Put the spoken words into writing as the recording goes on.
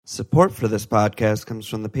Support for this podcast comes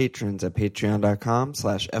from the patrons at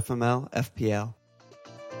patreon.com/FMLFPL.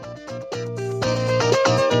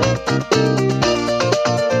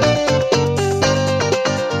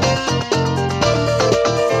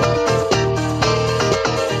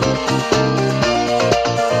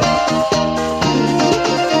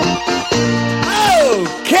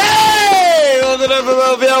 Okay! Welcome to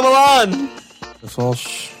FMLFPL Milan!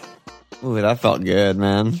 Ooh, that felt good,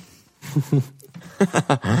 man.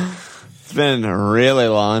 It's been really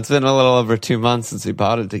long. It's been a little over 2 months since we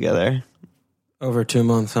potted together. Over 2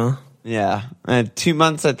 months, huh? Yeah. 2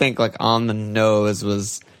 months, I think, like on the nose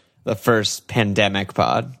was the first pandemic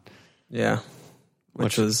pod. Yeah.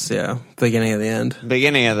 Which was, beginning of the end.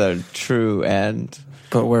 Beginning of the true end.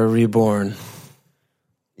 But we're reborn.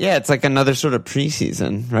 Yeah, it's like another sort of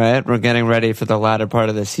preseason, right? We're getting ready for the latter part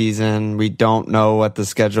of the season. We don't know what the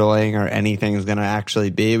scheduling or anything is going to actually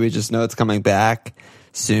be. We just know it's coming back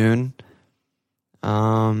soon. What's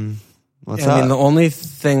up? I mean, the only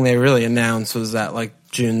thing they really announced was that like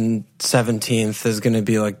June 17th is going to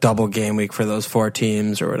be like double game week for those 4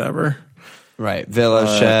 teams or whatever. Right.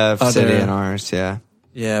 Villa, Chef, City, and ours, yeah.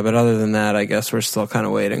 Yeah, but other than that, I guess we're still kind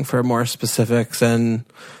of waiting for more specifics. And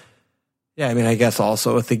yeah, I mean, I guess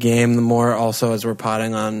also with the game, the more also as we're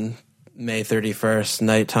potting on May 31st,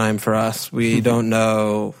 nighttime for us, we don't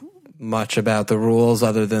know much about the rules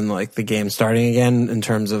other than like the game starting again in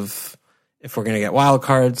terms of if we're going to get wild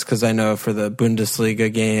cards. Because I know for the Bundesliga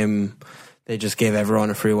game, they just gave everyone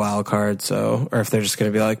a free wild card. So, or if they're just going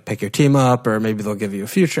to be like, pick your team up, or maybe they'll give you a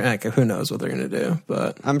future. Who knows what they're going to do?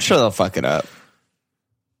 But I'm sure they'll fuck it up.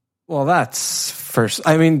 Well, that's first.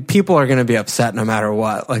 I mean, people are going to be upset no matter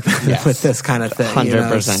what, like yes. with this kind of thing.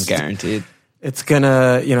 100% guaranteed. It's going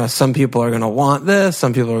to, some people are going to want this.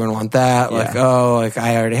 Some people are going to want that. Like,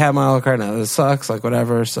 I already have my wild card. Now this sucks, like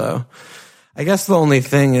whatever. So I guess the only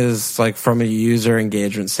thing is like from a user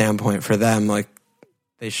engagement standpoint for them, like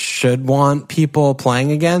they should want people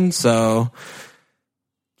playing again. So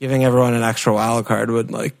giving everyone an extra wild card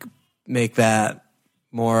would like make that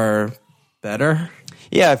more better.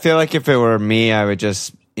 Yeah, I feel like if it were me, I would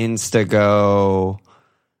just insta-go,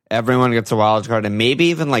 everyone gets a wild card, and maybe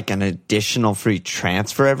even like an additional free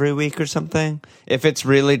transfer every week or something. If it's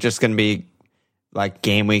really just going to be like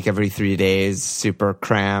game week every 3 days, super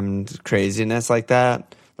crammed craziness like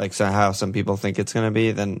that, like so how some people think it's going to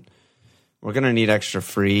be, then we're going to need extra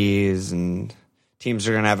frees, and teams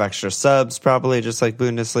are going to have extra subs probably, just like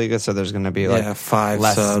Bundesliga. So there's going to be like 5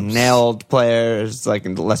 less subs. nailed players, like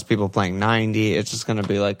less people playing 90. It's just going to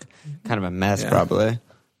be like kind of a mess probably.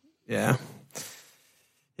 Yeah.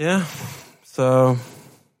 Yeah. So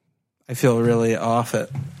I feel really off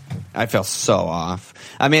it. I feel so off.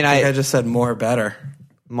 I mean, I just said more better.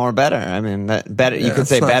 More better. I mean, that better. You could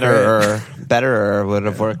say better or would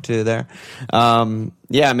have worked too there. I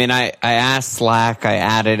mean, I asked Slack. I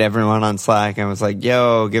added everyone on Slack and was like,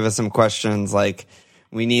 "Yo, give us some questions. Like,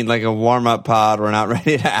 we need like a warm up pod. We're not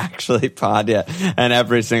ready to actually pod yet." And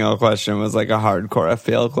every single question was like a hardcore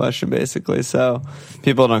FPL question, basically. So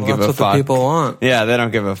people don't give a that's fuck. what the people want. Yeah, they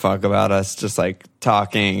don't give a fuck about us just like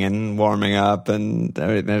talking and warming up, and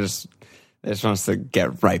they just want us to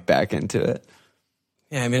get right back into it.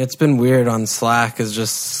 Yeah, I mean, it's been weird on Slack is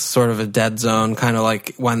just sort of a dead zone, kind of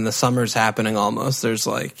like when the summer's happening almost. There's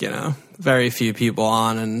like, very few people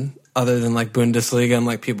on, and other than like Bundesliga and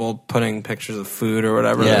like people putting pictures of food or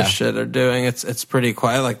whatever this shit are doing, it's pretty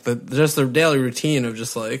quiet. Like just the daily routine of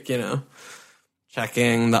just like,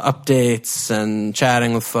 checking the updates and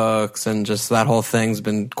chatting with folks and just that whole thing's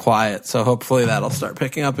been quiet. So hopefully that'll start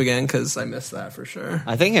picking up again because I miss that for sure.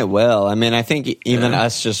 I think it will. I mean, I think even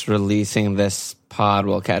us just releasing this pod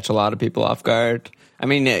will catch a lot of people off guard. I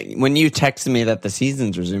mean, when you texted me that the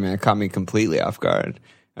season's resuming, it caught me completely off guard.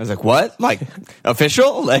 I was like, what? Like,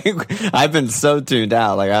 official? Like, I've been so tuned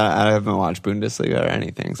out. Like, I haven't watched Bundesliga or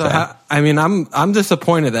anything. So, I'm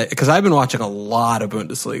disappointed that, because I've been watching a lot of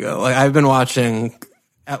Bundesliga. Like, I've been watching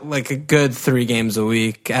like a good 3 games a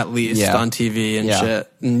week at least on TV and shit.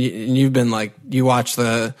 And you've been like, you watch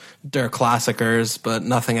the Der Klassikers, but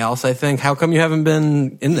nothing else, I think. How come you haven't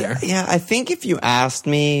been in there? Yeah, I think if you asked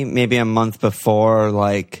me maybe a month before,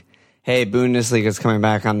 like, hey, Bundesliga's coming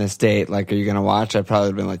back on this date, like, are you going to watch? I'd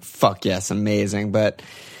probably been like, fuck yes, amazing. But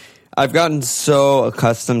I've gotten so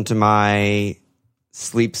accustomed to my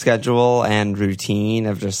sleep schedule and routine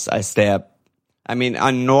of just, I stay up. I mean,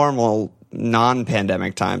 on normal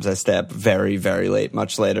non-pandemic times, I stay up very, very late,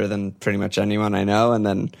 much later than pretty much anyone I know. And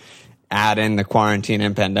then add in the quarantine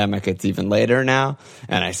and pandemic, it's even later now.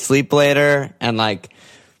 And I sleep later. And like,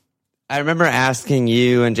 I remember asking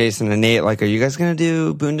you and Jason and Nate, like, are you guys going to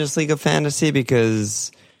do Bundesliga fantasy?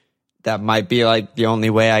 Because that might be like the only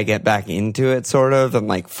way I get back into it, sort of, and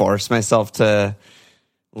like force myself to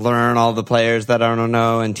learn all the players that I don't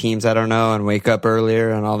know and teams I don't know and wake up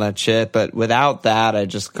earlier and all that shit. But without that, I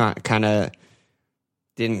just kind of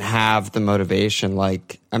didn't have the motivation.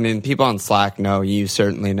 Like, I mean, people on Slack know, you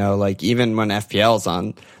certainly know, like, even when FPL's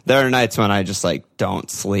on, there are nights when I just like don't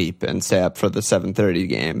sleep and stay up for the 7:30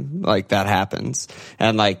 game. Like, that happens.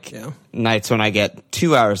 And like nights when I get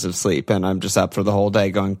 2 hours of sleep and I'm just up for the whole day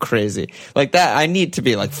going crazy. Like that, I need to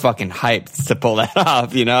be like fucking hyped to pull that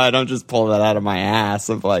off, you know? I don't just pull that out of my ass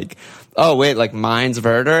of like, oh wait, like Mainz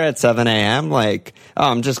Werder at 7 a.m. Like, oh,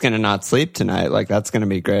 I'm just gonna not sleep tonight. Like, that's gonna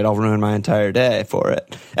be great. I'll ruin my entire day for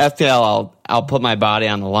it. FPL, I'll put my body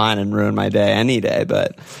on the line and ruin my day any day.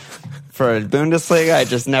 But for Bundesliga, I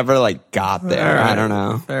just never like got there. Right. I don't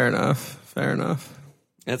know. Fair enough.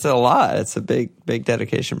 It's a lot. It's a big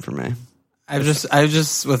dedication for me. I've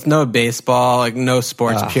just with no baseball, like no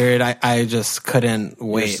sports period, I just couldn't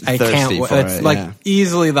wait. I can't wait. It's like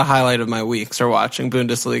easily the highlight of my weeks are watching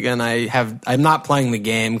Bundesliga, and I'm not playing the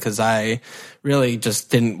game because I really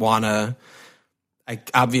just didn't want to.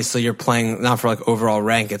 Obviously you're playing not for like overall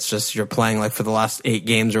rank, it's just you're playing like for the last 8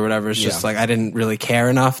 games or whatever. It's just like I didn't really care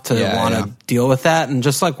enough to want to deal with that, and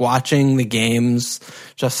just like watching the games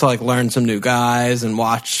just to like learn some new guys and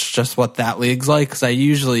watch just what that league's like, because I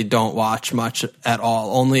usually don't watch much at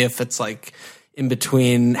all, only if it's like in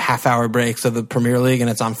between half-hour breaks of the Premier League and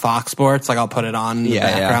it's on Fox Sports. Like, I'll put it on in the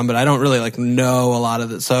background, but I don't really like know a lot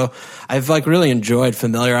of it. So I've like really enjoyed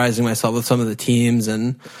familiarizing myself with some of the teams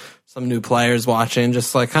and some new players watching,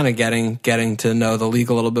 just like kind of getting to know the league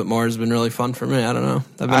a little bit more has been really fun for me. I don't know.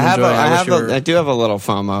 I've been enjoying it. I do have a little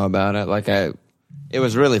FOMO about it. Like, it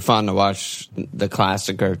was really fun to watch the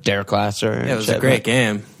Classic or Der Klasser. Yeah, it was a great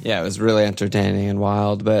game. Yeah, it was really entertaining and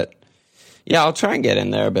wild. But yeah, I'll try and get in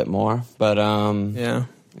there a bit more. But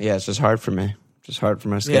it's just hard for me. Just hard for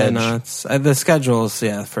my schedule. Yeah, no, it's the schedules.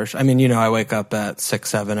 Yeah, for sure. I mean, I wake up at 6,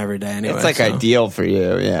 7 every day anyway. It's like ideal for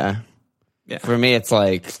you. Yeah. Yeah. For me, it's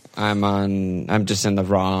like I'm just in the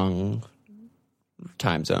wrong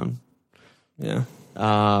time zone. Yeah.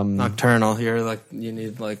 Nocturnal. You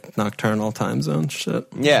need like nocturnal time zone shit.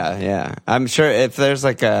 Yeah. I'm sure if there's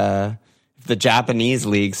like if the Japanese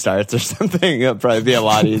league starts or something, it'll probably be a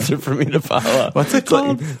lot easier for me to follow. What's it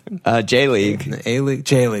called? J League. A-League?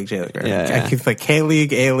 J League. Right? Yeah. I keep like K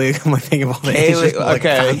League, A League. I'm like thinking about the K-League.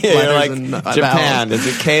 Okay. You're like Japan. Is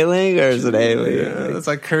it K League or is it A League? Yeah, it's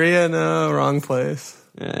like Korea. No, wrong place.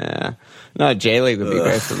 Yeah. No, J League would be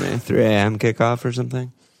great for me. 3 a.m. kickoff or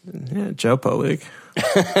something. Yeah, Jopo League.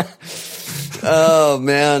 Oh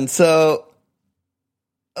man. So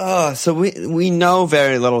we know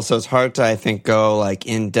very little, so it's hard to, I think, go like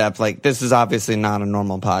in depth. Like, this is obviously not a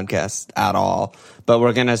normal podcast at all, but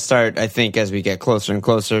we're gonna start, I think, as we get closer and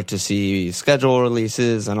closer to see schedule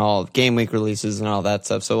releases and all game week releases and all that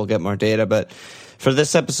stuff. So we'll get more data. But for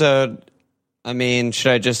this episode, I mean,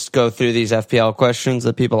 should I just go through these FPL questions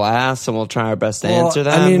that people ask and we'll try our best to answer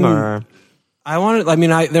them? Or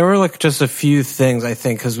there were like just a few things, I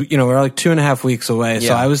think, because, we're like 2.5 weeks away.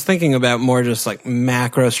 So I was thinking about more just like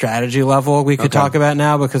macro strategy level we could talk about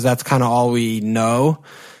now, because that's kind of all we know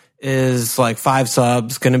is like 5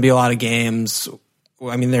 subs, going to be a lot of games.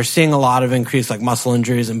 I mean, they're seeing a lot of increase like muscle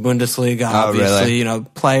injuries in Bundesliga. Obviously, really?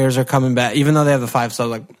 Players are coming back, even though they have the 5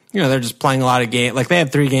 subs, like, they're just playing a lot of games. Like, they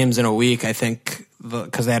had 3 games in a week, I think,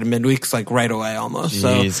 because they had midweeks like right away almost.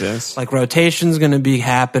 Jesus. So like rotation's going to be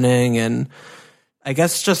happening, and I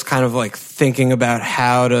guess just kind of like thinking about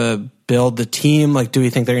how to build the team. Like, do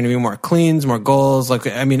we think they're going to be more cleans, more goals? Like,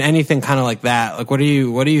 I mean, anything kind of like that. Like, what are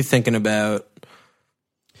you thinking about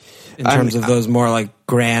in terms of those more like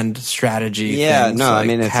grand strategy things? No, like I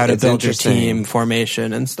mean, how to build your team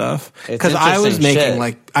formation and stuff. Because I was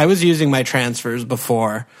I was using my transfers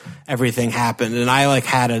before everything happened, and I like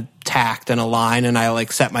had a tact and a line, and I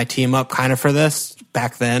like set my team up kind of for this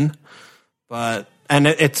back then. And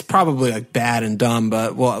it's probably like bad and dumb,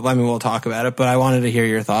 but we'll talk about it. But I wanted to hear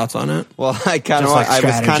your thoughts on it. Well, I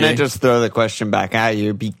was kind of just throw the question back at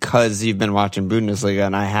you because you've been watching Bundesliga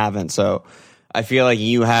and I haven't. So I feel like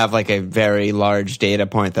you have like a very large data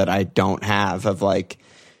point that I don't have of like,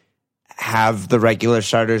 have the regular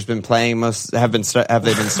starters been playing have they been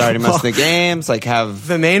starting most of the games? Like,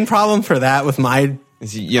 the main problem for that with my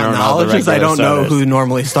You don't know the knowledge is I don't know starters. who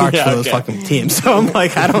normally starts Yeah, for those okay. fucking teams. So I'm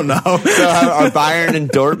like, I don't know. So are Bayern and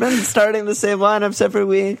Dortmund starting the same lineups every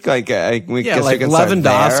week? Like, we Yeah, guess like we can start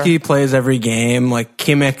Lewandowski there. plays every game. Like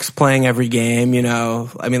Kimmich's playing every game. You know,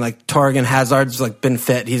 I mean, like Torgan Hazard's like been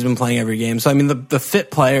fit. He's been playing every game. So I mean, the fit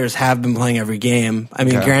players have been playing every game. I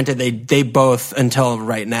mean, Okay. granted, they both until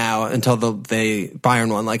right now, until the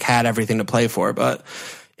Bayern one, like had everything to play for. But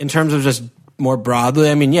in terms of just more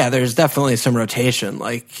broadly, I mean, yeah, there's definitely some rotation.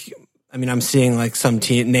 Like, I mean, I'm seeing like some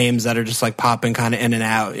names that are just like popping kind of in and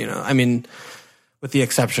out. You know, I mean, with the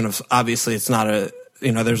exception of obviously it's not a,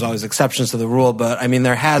 you know, there's always exceptions to the rule, but I mean,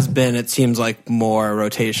 there has been, it seems like more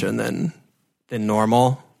rotation than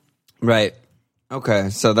normal. Right.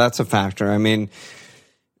 Okay, so that's a factor. I mean,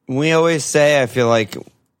 we always say, I feel like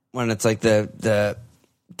when it's like the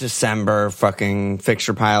December fucking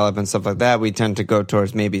fixture pileup and stuff like that, we tend to go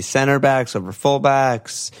towards maybe center backs over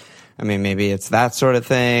fullbacks. I mean, maybe it's that sort of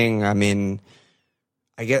thing. I mean,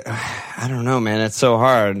 I don't know, man. It's so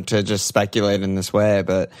hard to just speculate in this way,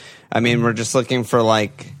 but I mean, we're just looking for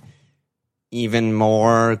like even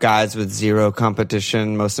more guys with zero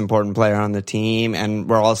competition, most important player on the team. And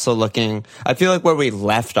we're also looking, I feel like where we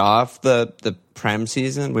left off the Prem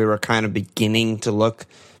season, we were kind of beginning to look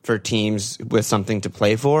for teams with something to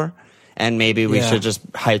play for. And maybe we should just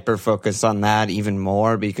hyper focus on that even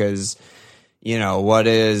more because, you know, what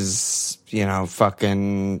is, you know,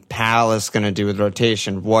 fucking Palace going to do with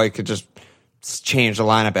rotation? Boy, could just change the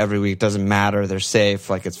lineup every week. Doesn't matter. They're safe.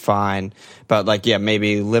 Like, it's fine. But, like, yeah,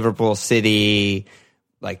 maybe Liverpool, City,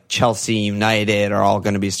 like Chelsea, United are all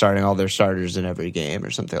going to be starting all their starters in every game or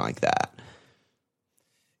something like that.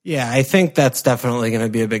 Yeah, I think that's definitely going to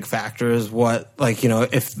be a big factor is what, like, you know,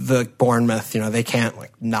 if the Bournemouth, you know, they can't,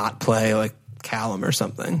 like, not play, like, Callum or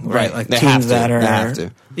something, right? Like, They teams have to. that are, They have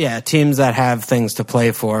to. yeah, teams that have things to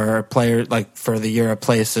play for, or players, like, for the Europe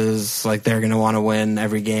places, like, they're going to want to win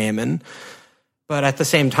every game. But at the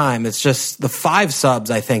same time, it's just the 5 subs,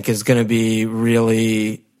 I think, is going to be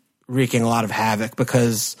really wreaking a lot of havoc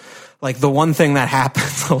because, like, the one thing that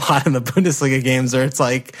happens a lot in the Bundesliga games are it's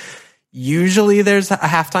like, usually there's a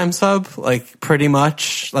halftime sub, like pretty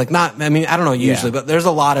much, like not, I mean, I don't know usually, but there's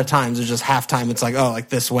a lot of times it's just halftime. It's like, oh, like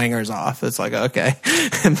this winger's off. It's like, okay.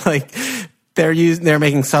 And like they're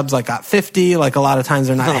making subs like at 50. Like a lot of times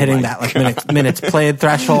they're not hitting that like minutes played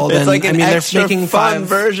threshold. It's and like an I mean, extra they're making fun 5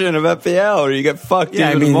 version of FPL where you get fucked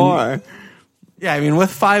even more. Yeah, I mean, with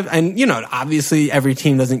 5, and you know, obviously every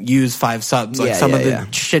team doesn't use 5 subs. Like some of the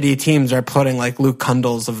shitty teams are putting like Luke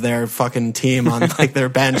Kundles of their fucking team on like their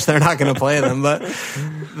bench. They're not going to play them, but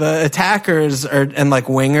the attackers and like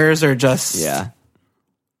wingers are just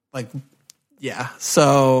like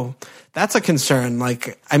So that's a concern.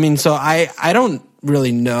 Like, I mean, so I don't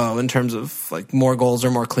really know in terms of like more goals or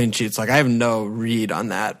more clean sheets. Like, I have no read on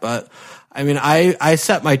that, but I mean, I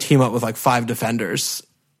set my team up with like 5 defenders.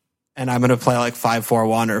 And I'm going to play like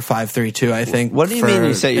 5-4-1 or 5-3-2, I think. What do you mean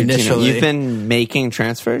you set your team up? You've been making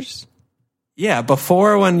transfers? Yeah,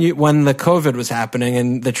 before when the COVID was happening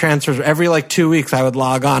and the transfers, every like 2 weeks I would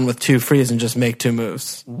log on with 2 frees and just make 2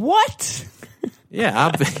 moves. What?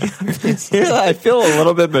 Yeah, I feel a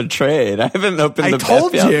little bit betrayed. I haven't opened the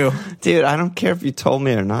told FPL. you. Dude, I don't care if you told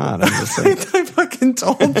me or not. I'm just like, I fucking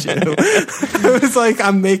told you. I was like,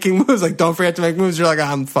 I'm making moves. Like, don't forget to make moves. You're like,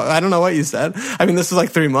 I don't know what you said. I mean, this was like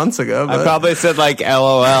 3 months ago. But I probably said like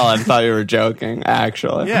LOL and thought you were joking,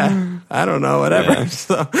 actually. yeah, I don't know, whatever. Yeah.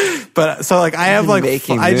 So like I have like,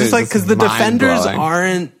 I just like, because the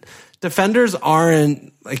defenders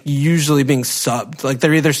aren't like usually being subbed. Like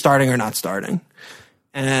they're either starting or not starting.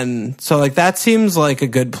 And so like that seems like a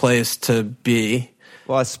good place to be.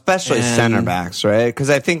 Well, especially center backs, right? Because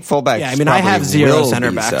I think fullbacks. Yeah, I mean, I have 0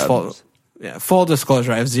 center backs. Full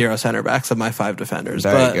disclosure, I have 0 center backs of my 5 defenders.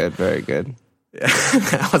 Very good. Yeah,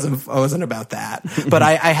 I wasn't about that. But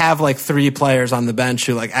I have like 3 players on the bench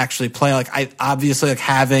who like actually play. Like I obviously like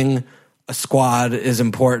having a squad is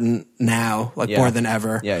important now, like more than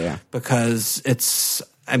ever. Yeah. Because it's.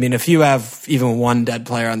 I mean, if you have even 1 dead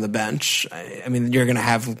player on the bench, I mean, you're going to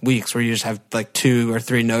have weeks where you just have like 2 or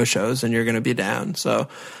 3 no-shows and you're going to be down. So,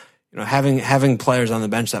 you know, having players on the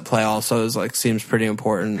bench that play also is like seems pretty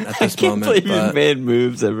important at this moment. I can't believe you made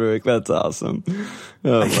moves every week. That's awesome.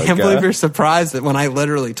 Oh I can't believe you're surprised that when I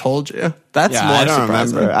literally told you. That's more I don't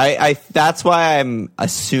surprising. remember. I that's why I'm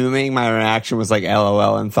assuming my reaction was like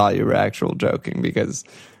LOL and thought you were actual joking because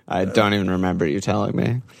I don't even remember you telling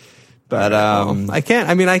me. But I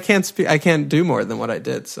can't speak. I can't do more than what I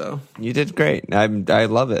did. So you did great. I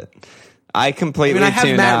love it. I completely I have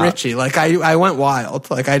tune Matt out. Ritchie. Like I went wild.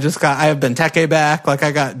 Like I have Benteke back. Like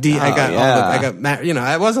I got I got Matt.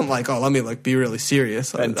 I wasn't like, oh, let me like be really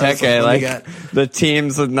serious. Benteke, like the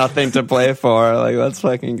teams with nothing to play for. Like, let's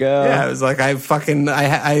fucking go. Yeah, it was like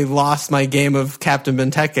I lost my game of Captain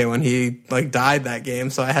Benteke when he like died that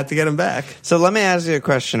game, so I had to get him back. So let me ask you a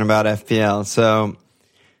question about FPL. So,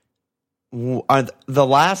 the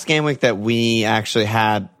last game week that we actually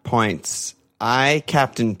had points, I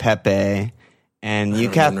captained Pepe, and you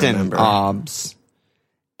captained Obbs,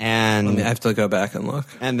 and I have to go back and look.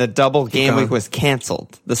 And the double game week was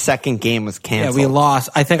canceled. The second game was canceled. Yeah, we lost.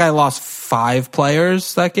 I think I lost 5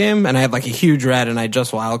 players that game, and I had like a huge red, and I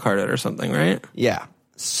just wildcarded or something, right? Yeah.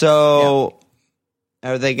 So,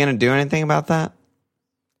 are they going to do anything about that?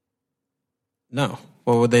 No.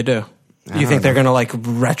 What would they do? You think they're going to like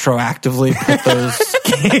retroactively put those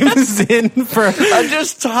games in for? I'm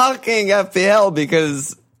just talking FPL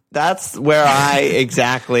because that's where I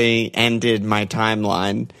exactly ended my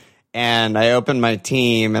timeline. And I opened my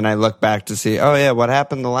team and I look back to see, oh yeah, what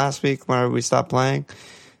happened the last week where we stopped playing?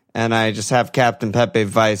 And I just have Captain Pepe,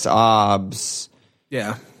 Vice, Obbs.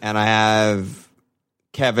 Yeah. And I have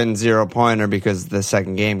Kevin 0-pointer because the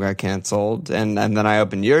second game got canceled. And then I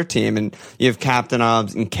opened your team and you have Captain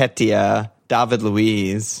Obbs, Nketiah, David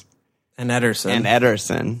Luiz. And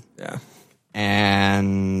Ederson. Yeah.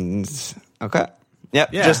 And okay.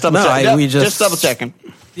 Yep. Yeah. Just double just double checking.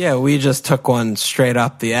 Yeah, we just took one straight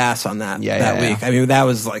up the ass on that week. Yeah. I mean, that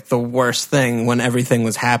was like the worst thing when everything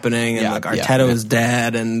was happening and like Arteta was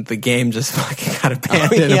dead and the game just fucking got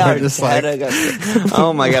abandoned. And we're just like,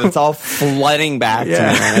 oh my God, it's all flooding back to me.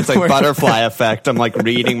 Man. It's like butterfly effect. I'm like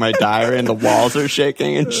reading my diary and the walls are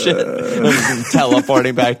shaking and shit. I'm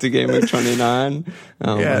teleporting back to game week 29.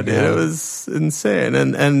 Oh yeah, dude, it was insane.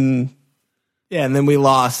 And yeah, and then we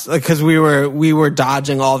lost because we were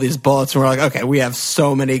dodging all these bullets, and we're like, okay, we have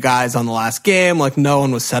so many guys on the last game, like no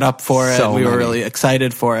one was set up for it. We were really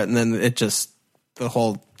excited for it, and then it just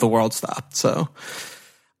the world stopped. So,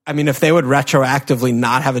 I mean, if they would retroactively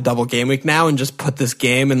not have a double game week now and just put this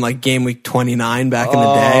game in like game week 29 back in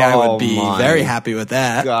the day, I would be very happy with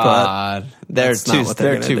that. God, but they're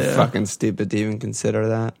too fucking stupid to even consider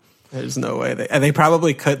that. There's no way they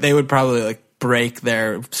probably could. They would probably like break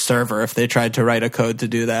their server if they tried to write a code to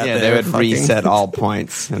do that. Yeah, they would reset all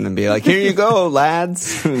points and then be like, "Here you go,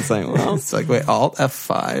 lads." It's like, well, it's like, wait, Alt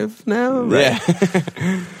F5 now? Right.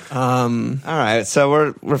 Yeah. All right,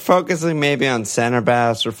 so we're focusing maybe on center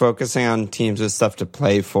backs. We're focusing on teams with stuff to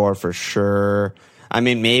play for sure. I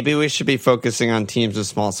mean, maybe we should be focusing on teams with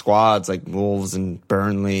small squads like Wolves and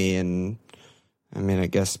Burnley, and I mean, I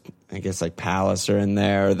guess like Palace are in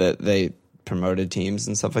there that they promoted teams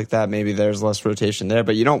and stuff like that. Maybe there's less rotation there,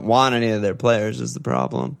 but you don't want any of their players is the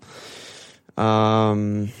problem.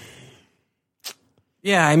 Yeah,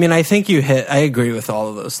 I mean, I think I agree with all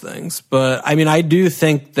of those things, but I mean, I do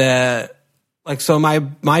think that like, so my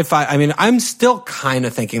 5, I mean, I'm still kind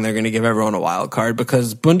of thinking they're going to give everyone a wild card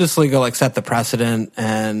because Bundesliga like set the precedent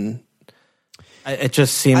and it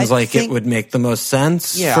just seems like it would make the most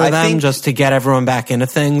sense for them just to get everyone back into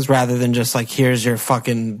things rather than just like, here's your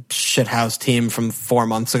fucking shithouse team from 4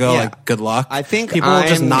 months ago. Yeah. Like, good luck. I think people will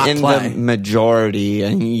just not play. The majority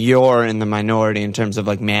and you're in the minority in terms of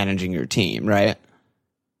like managing your team, right?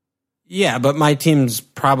 Yeah, but my team's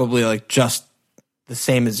probably like just the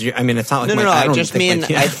same as you. I mean, it's not like I just mean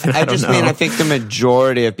I think the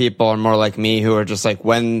majority of people are more like me who are just like,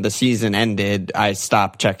 when the season ended, I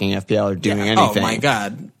stopped checking FPL or doing anything. Oh my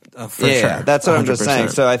God. For sure. That's what 100%. I'm just saying.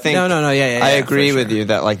 So I think I agree with you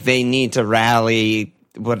that like they need to rally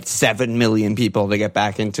 7 million people to get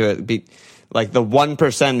back into it. Like the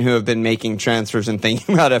 1% who have been making transfers and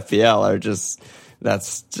thinking about FPL are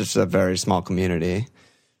that's just a very small community.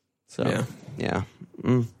 So yeah.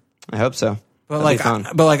 I hope so. But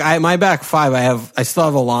my back 5, I still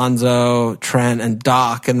have Alonso, Trent, and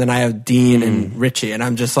Doc, and then I have Dean and Richie, and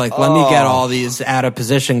I'm just like, let me get all these out of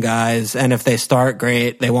position guys, and if they start,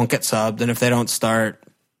 great, they won't get subbed, and if they don't start,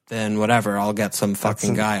 then whatever, I'll get some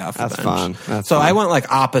fucking guy off the bench. That's fun. So I went like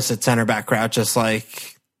opposite center back route, just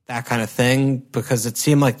like that kind of thing, because it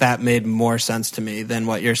seemed like that made more sense to me than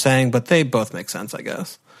what you're saying, but they both make sense, I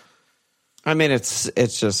guess. I mean, it's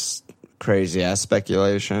just crazy ass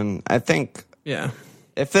speculation. I think. Yeah.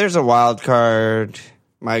 If there's a wild card,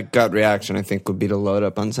 my gut reaction, I think, would be to load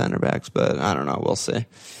up on center backs, but I don't know. We'll see.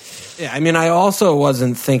 Yeah, I mean, I also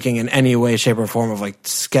wasn't thinking in any way, shape, or form of like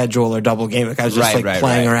schedule or double game. Like I was just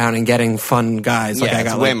playing around and getting fun guys. Like I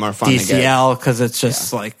got way like more fun DCL because it's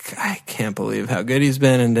just like I can't believe how good he's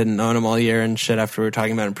been and didn't own him all year and shit after we were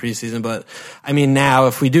talking about in preseason. But I mean, now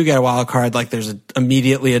if we do get a wild card, like there's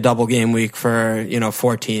immediately a double game week for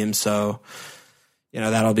 4 teams. So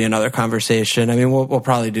that'll be another conversation. I mean, we'll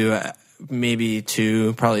probably do maybe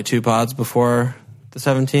two pods before the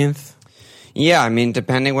 17th. Yeah, I mean,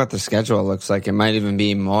 depending what the schedule looks like, it might even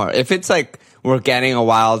be more. If it's like we're getting a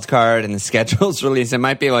wild card and the schedule's released, it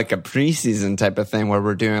might be like a preseason type of thing where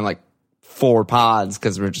we're doing like 4 pods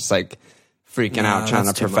because we're just like freaking out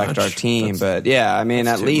trying to perfect our team. But yeah, I mean,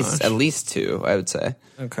 at least 2, I would say.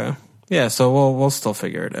 Okay. Yeah, so we'll still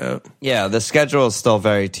figure it out. Yeah, the schedule is still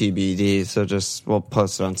very TBD, so we'll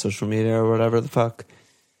post it on social media or whatever the fuck.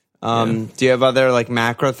 Do you have other like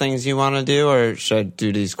macro things you want to do, or should I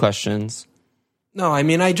do these questions? No, I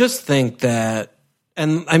mean, I just think that,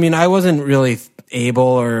 and I mean, I wasn't really able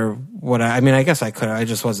or what I mean, I guess I could. I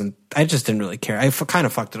just didn't really care. I kind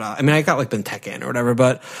of fucked it up. I mean, I got like Benteke in or whatever,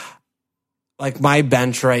 but like my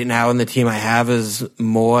bench right now in the team I have is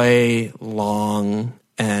Moy, Long,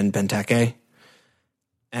 and Benteke.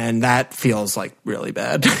 And that feels like really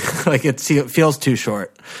bad. Like it feels too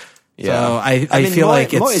short. Yeah. So I mean, feel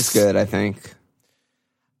like Moy's good, I think.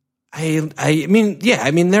 I mean, yeah,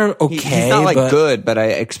 I mean, they're okay. He's not like good, but I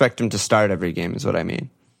expect him to start every game is what I mean.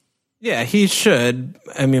 Yeah, he should.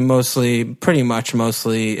 I mean, pretty much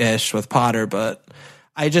mostly-ish with Potter, but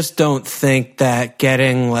I just don't think that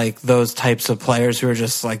getting like those types of players who are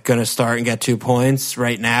just like going to start and get 2 points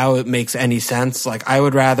right now, it makes any sense. Like I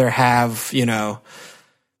would rather have,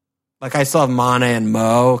 like I still have Mane and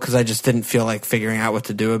Mo because I just didn't feel like figuring out what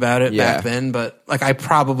to do about it back then. But like I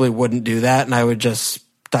probably wouldn't do that, and I would just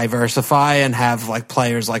diversify and have like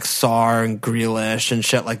players like Sarr and Grealish and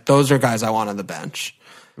shit. Like those are guys I want on the bench.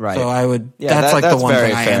 Right. So I would. That's the one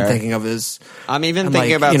thing I am thinking of is. I'm even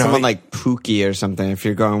thinking about someone like Pookie or something. If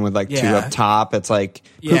you're going with like 2 up top, it's like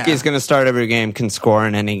Pookie's going to start every game, can score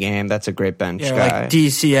in any game. That's a great bench guy. Like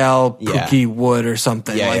DCL, Pookie, Wood or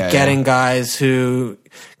something. Getting guys who,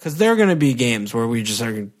 because there are going to be games where we're just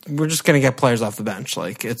going to get players off the bench.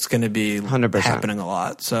 Like it's going to be 100% happening a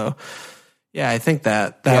lot. So. Yeah, I think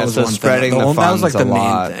that was one spreading thing. The funds that was like the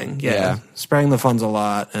main thing. Yeah, spreading the funds a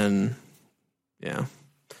lot, and that's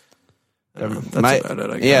about it.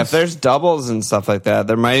 I guess. Yeah, if there's doubles and stuff like that,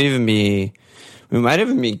 we might even be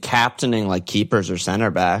captaining like keepers or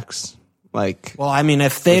center backs. Like, well, I mean,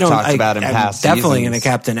 if they don't, I'm definitely going to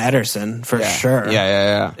captain Ederson for sure.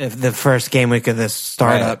 Yeah. If the first game week of this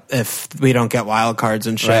startup, if we don't get wild cards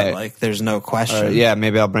and shit, like, there's no question.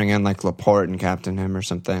 Maybe I'll bring in like Laporte and captain him or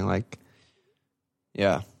something like.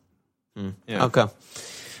 Yeah. Okay.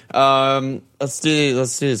 Let's do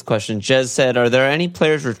this question. Jez said, "Are there any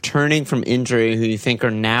players returning from injury who you think are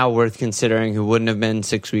now worth considering who wouldn't have been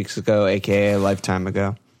 6 weeks ago, aka a lifetime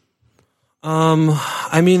ago?"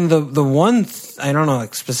 I mean the one I don't know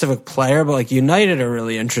like specific player, but like United are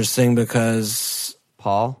really interesting because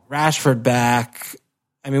Paul Rashford back.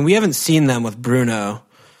 I mean, we haven't seen them with Bruno.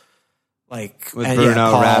 Like with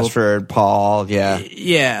Bruno, Rashford, Paul,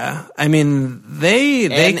 yeah. I mean, they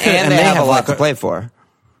could, and they have a lot to play for,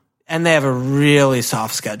 and they have a really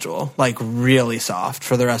soft schedule, like really soft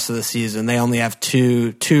for the rest of the season. They only have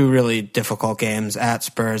two really difficult games at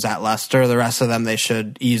Spurs, at Leicester. The rest of them they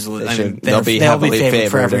should easily. They'll be heavily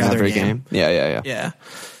favored for every other game. Yeah.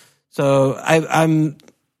 So I'm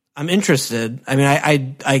interested. I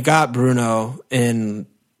mean, I got Bruno in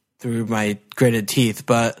through my gritted teeth,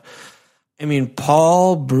 but. I mean,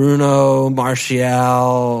 Paul, Bruno,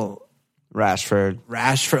 Martial, Rashford,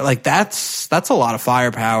 like that's a lot of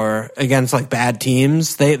firepower against like bad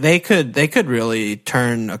teams. They could really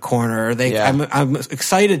turn a corner. I'm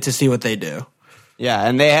excited to see what they do. Yeah,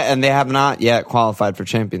 and they have not yet qualified for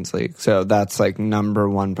Champions League, so that's like number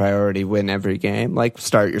one priority: win every game, like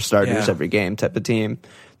start your starters every game type of team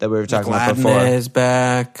that we were talking about before. is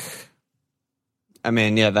back. I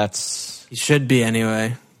mean, he should be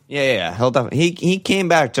anyway. Yeah. He came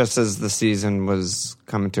back just as the season was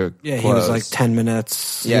coming to a close. He was like 10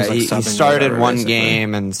 minutes. Yeah, he started one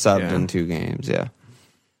game and subbed in 2 games. Yeah,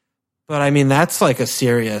 but I mean that's like a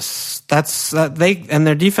serious. And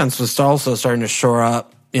their defense was also starting to shore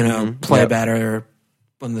up. Play better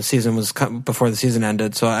when the season was before the season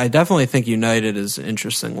ended. So I definitely think United is an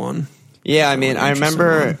interesting one. Yeah, I mean I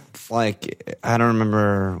remember like I don't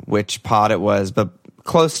remember which pod it was, but.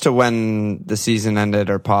 Close to when the season ended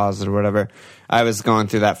or paused or whatever, I was going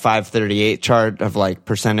through that 538 chart of like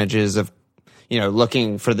percentages of,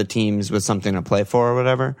 looking for the teams with something to play for or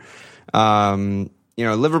whatever.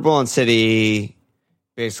 Liverpool and City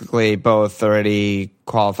basically both already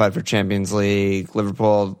qualified for Champions League.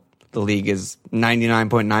 Liverpool, the league is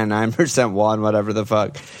 99.99% won, whatever the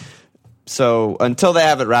fuck. So until they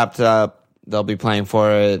have it wrapped up, they'll be playing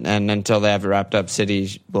for it. And until they have it wrapped up,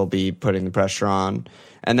 City will be putting the pressure on.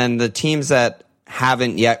 And then the teams that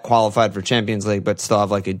haven't yet qualified for Champions League but still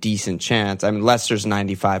have like a decent chance. I mean, Leicester's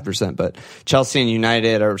 95%, but Chelsea and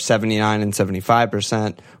United are 79 and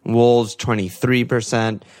 75%, Wolves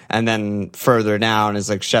 23%, and then further down is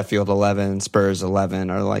like Sheffield 11, Spurs 11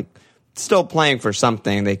 are like still playing for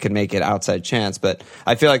something. They could make it outside chance, but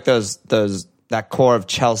I feel like that core of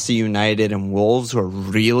Chelsea, United, and Wolves who are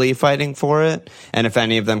really fighting for it. And if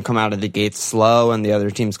any of them come out of the gates slow and the other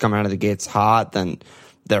teams come out of the gates hot, then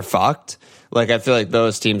they're fucked. Like, I feel like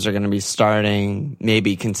those teams are going to be starting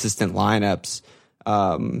maybe consistent lineups,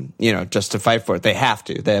 just to fight for it. They have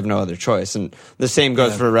to. They have no other choice. And the same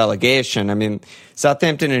goes for relegation. I mean,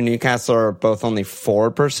 Southampton and Newcastle are both only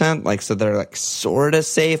 4%, so they're sort of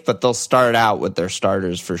safe, but they'll start out with their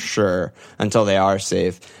starters for sure until they are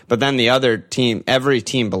safe. But then the other team, every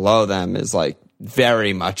team below them is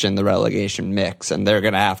very much in the relegation mix, and they're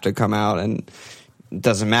going to have to come out, and it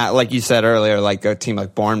doesn't matter. Like you said earlier, a team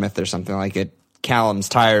like Bournemouth or something like it, Callum's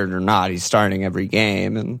tired or not, he's starting every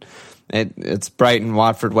game, and it's Brighton,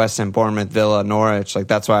 Watford, West Ham, Bournemouth, Villa, Norwich.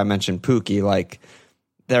 That's why I mentioned Pookie.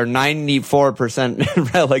 They're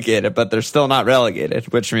 94% relegated, but they're still not relegated,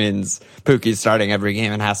 which means Pookie's starting every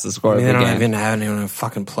game and has to score every game. They don't even have anyone to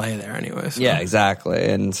fucking play there anyway. So. Yeah, exactly.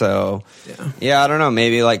 And so, I don't know,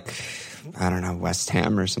 maybe West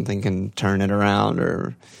Ham or something can turn it around,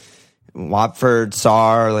 or Watford,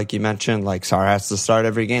 Sarr, like you mentioned, Sarr has to start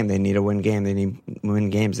every game. They need a win game. They need win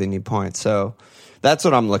games. They need points. So that's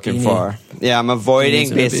what I'm looking for. Yeah, I'm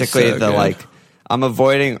avoiding basically I'm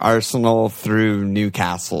avoiding Arsenal through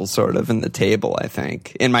Newcastle sort of in the table, I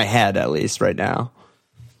think, in my head at least right now.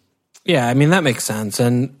 Yeah, I mean, that makes sense.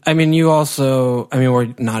 And I mean,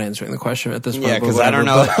 we're not answering the question at this point. Yeah, because I don't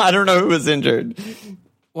know. I don't know who was injured.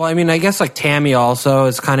 Well, I mean, I guess Tammy also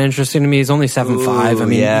is kind of interesting to me. He's only 7'5". I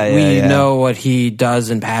mean, we know what he does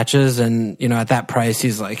in patches, and at that price,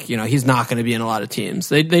 he's he's not going to be in a lot of teams.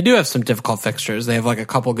 They do have some difficult fixtures. They have a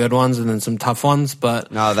couple good ones and then some tough ones. But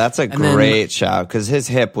no, that's a great shout because his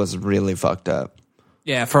hip was really fucked up.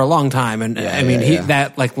 Yeah, for a long time, and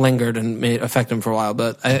that lingered and affect him for a while.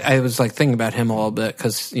 But I was thinking about him a little bit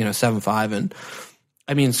because 7'5", and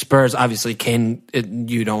I mean Spurs obviously Kane.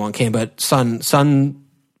 You don't want Kane, but Son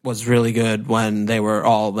was really good when they were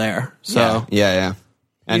all there. So yeah.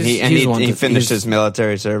 And he finished his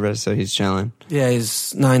military service, so he's chilling. Yeah,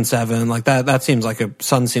 he's 9'7". That seems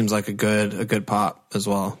Son seems like a good pop as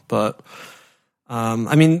well. But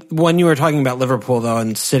I mean, when you were talking about Liverpool though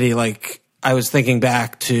and City, I was thinking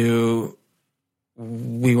back to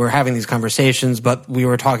we were having these conversations, but we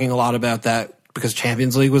were talking a lot about that because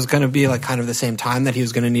Champions League was going to be kind of the same time that he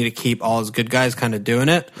was going to need to keep all his good guys kind of doing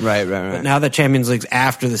it. Right. But now that Champions League's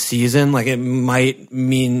after the season, it might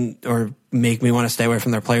mean or make me want to stay away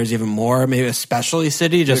from their players even more, maybe especially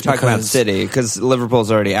City. Just talking about City because Liverpool's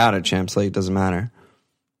already out of Champions League. Doesn't matter.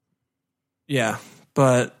 Yeah,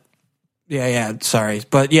 but sorry,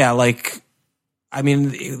 but I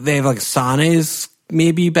mean, they have Sane's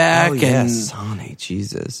maybe back. Oh, yeah, and Sane,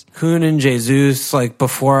 Jesus. Kuhn and Jesus,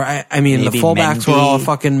 before, I mean, maybe the fullbacks were all a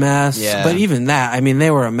fucking mess. Yeah. But even that, I mean,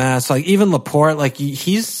 they were a mess. Even Laporte,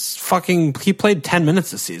 he played 10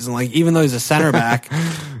 minutes this season. Even though he's a center back,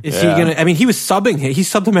 is he gonna, I mean, he was subbing him. He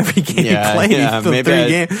subbed him every game he played. Yeah, the 3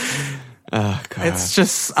 games. Oh, God. It's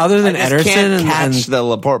just, other than Ederson can't catch the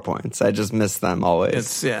Laporte points. I just miss them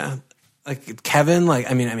always. Kevin,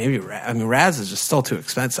 Raz is just still too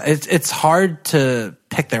expensive. It's hard to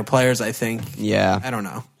pick their players, I think. Yeah. I don't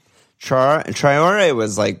know. Traore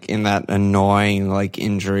was in that annoying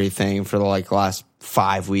injury thing for the last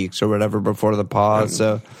 5 weeks or whatever before the pause.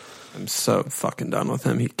 I'm so fucking done with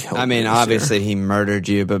him. He killed me. I mean, obviously he murdered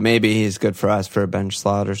you, but maybe he's good for us for a bench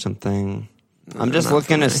slot or something. I'm just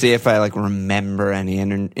looking to see if I remember any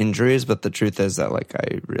injuries, but the truth is that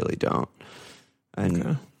I really don't.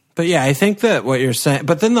 Okay. But yeah, I think that what you're saying,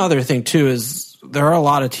 but then the other thing too is there are a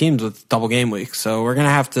lot of teams with double game weeks. So we're going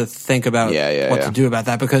to have to think about what to do about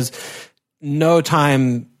that because no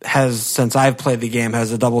time since I've played the game,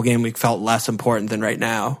 has a double game week felt less important than right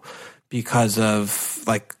now because of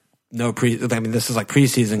this is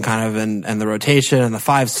preseason kind of and the rotation and the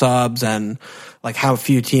 5 subs and how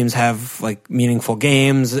few teams have meaningful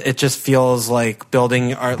games. It just feels like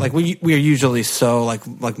building our we are usually so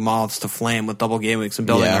moths to flame with double game weeks and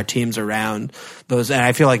building our teams around those. And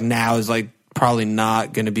I feel now is probably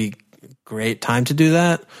not going to be great time to do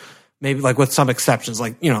that. maybe like with some exceptions,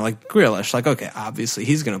 like, you know, like Grealish, like, okay, obviously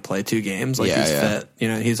he's going to play 2 games. Like he's fit, you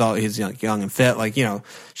know, he's young and fit. Like, you know,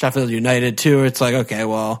 Sheffield United too. It's like, okay,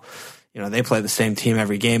 well, you know, they play the same team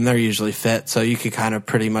every game. They're usually fit. So you could kind of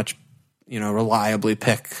pretty much, you know, reliably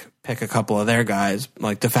pick a couple of their guys,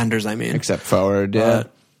 like defenders, I mean. Except forward,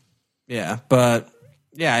 yeah. But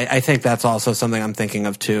I think that's also something I'm thinking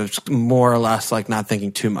of too. It's more or less like not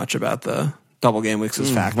thinking too much about the double game weeks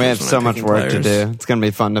as factors. We have so much work players. to do. It's going to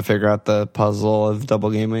be fun to figure out the puzzle of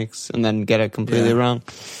double game weeks and then get it completely wrong.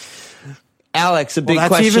 Alex, a big that's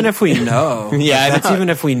question. Even if we know. Yeah, that's even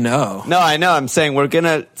if we know. No, I know. I'm saying we're going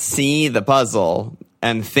to see the puzzle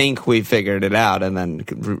and think we figured it out, and then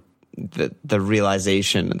the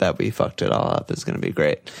realization that we fucked it all up is going to be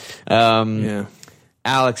great.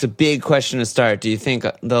 Alex, a big question to start. Do you think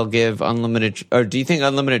they'll give unlimited, or do you think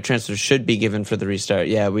unlimited transfers should be given for the restart?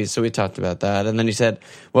 Yeah, we talked about that, and then he said,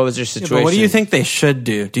 "What was your situation?" But what do you think they should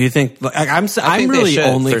do? Do you think like, I'm really should,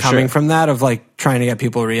 only coming from that of like trying to get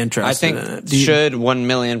people reinterested? I think in it. Should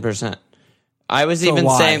 1,000,000%. I was even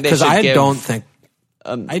saying they should I give.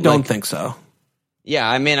 I don't think so. Yeah,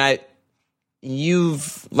 I mean,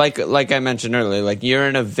 you've like I mentioned earlier, like you're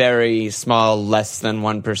in a very small, less than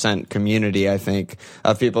 1% community, I think,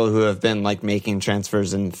 of people who have been like making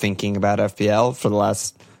transfers and thinking about FPL for the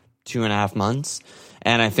last 2.5 months.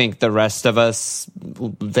 And I think the rest of us,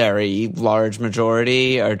 very large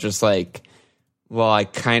majority, are just like, well, I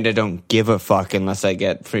kind of don't give a fuck unless I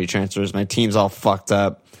get free transfers. My team's all fucked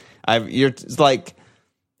up.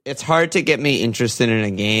 It's hard to get me interested in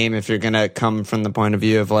a game if you're going to come from the point of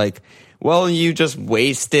view of like, well, you just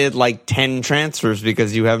wasted like 10 transfers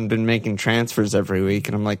because you haven't been making transfers every week.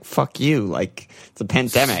 And I'm like, fuck you. Like, it's a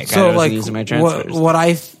pandemic. So, I wasn't using my transfers. What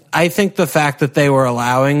I think the fact that they were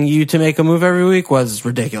allowing you to make a move every week was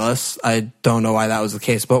ridiculous. I don't know why that was the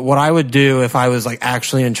case. But what I would do if I was like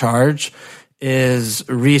actually in charge is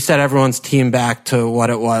reset everyone's team back to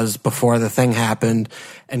what it was before the thing happened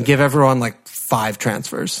and give everyone like 5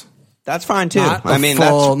 transfers. That's fine too.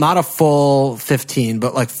 Not a full 15,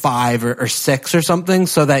 but like 5 or 6 or something,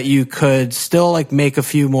 so that you could still like make a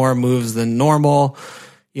few more moves than normal,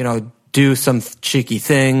 you know, do some cheeky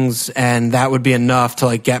things, and that would be enough to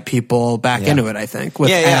like get people back into it, I think. No,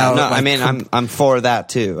 I mean, I'm for that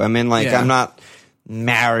too. I mean, like, I'm not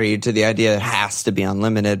married to the idea it has to be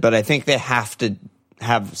unlimited, but I think they have to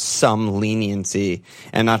have some leniency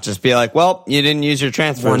and not just be like, well, you didn't use your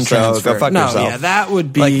transfer, so go fuck yourself. Yeah, that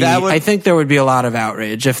would be, I think there would be a lot of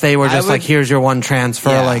outrage if they were just like, here's your one transfer,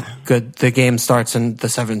 like, good, the game starts in the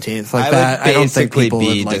 17th. Like that, I don't think people would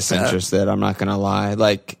be disinterested. I'm not going to lie.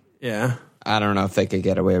 Like, I don't know if they could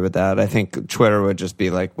get away with that. I think Twitter would just be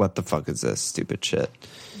like, what the fuck is this stupid shit?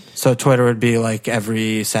 So Twitter would be like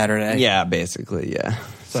every Saturday? Yeah, basically, yeah.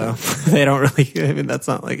 So they don't really, I mean, that's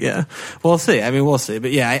not like, we'll see. I mean, we'll see.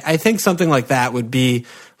 But yeah, I think something like that would be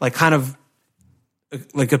like kind of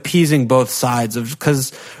like appeasing both sides of,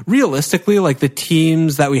 because realistically, like the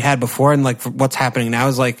teams that we had before and like what's happening now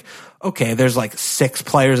is like, okay, there's like 6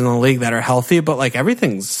 players in the league that are healthy, but like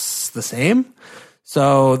everything's the same.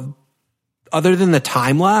 So other than the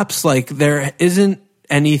time lapse, like there isn't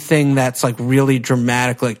anything that's like really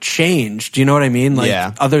dramatic, like changed. Do you know what I mean?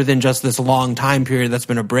 Like other than just this long time period that's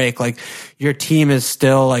been a break, like your team is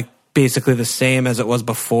still like basically the same as it was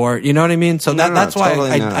before. You know what I mean? So that's why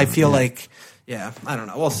I feel like, I don't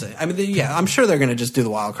know. We'll see. I mean, I'm sure they're going to just do the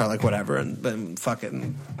wild card, like whatever, and fuck it.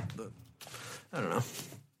 And I don't know.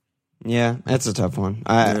 Yeah, it's a tough one.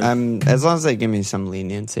 I'm as long as they give me some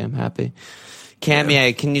leniency, I'm happy.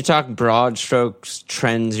 Cammy, can you talk broad strokes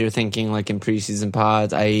trends you're thinking like in preseason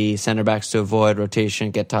pods, i.e. center backs to avoid, rotation,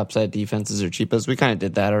 get topside defenses or cheapos? We kind of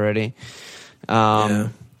did that already.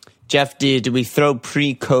 Jeff D, do we throw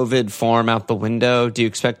pre-COVID form out the window? Do you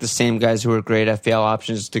expect the same guys who were great FPL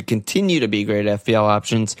options to continue to be great FPL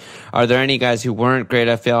options? Are there any guys who weren't great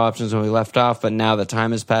FPL options when we left off, but now that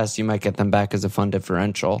time has passed, you might get them back as a fun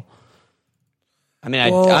differential? I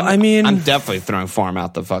mean, I'm definitely throwing form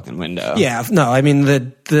out the fucking window. Yeah, no, I mean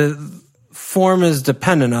the form is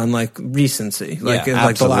dependent on like recency, like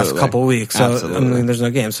like the last couple weeks. So I mean, there's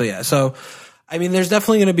no game. So so I mean, there's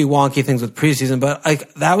definitely going to be wonky things with preseason, but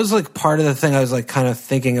like that was like part of the thing I was like kind of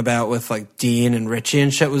thinking about with like Dean and Richie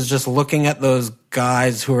and shit, was just looking at those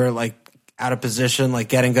guys who are like out of position, like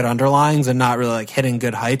getting good underlyings and not really like hitting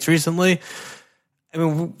good heights recently. I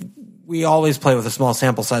mean, we always play with a small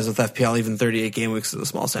sample size with FPL, even 38 game weeks is a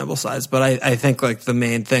small sample size. But I think like the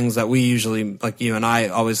main things that we usually, like you and I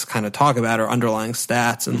always kind of talk about are underlying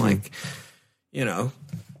stats and like, you know,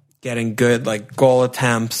 getting good like goal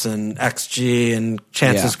attempts and XG and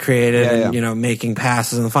chances created and making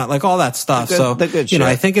passes and like all that stuff. The good shit.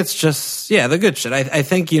 I think it's just the good shit. I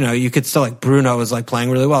think you could still like Bruno is like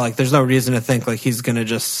playing really well. Like there's no reason to think like he's gonna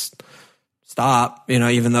just stop.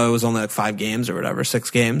 Even though it was only like 5 games or whatever,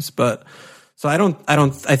 6 games. But so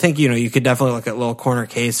I think you could definitely look at little corner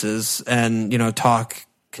cases and talk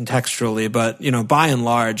contextually, but by and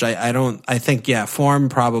large, I think form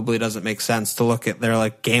probably doesn't make sense to look at their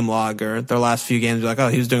like game log or their last few games and be like, oh,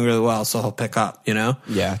 he was doing really well, so he'll pick up,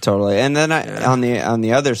 Yeah, totally. And then on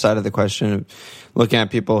the other side of the question, looking at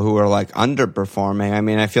people who are like underperforming, I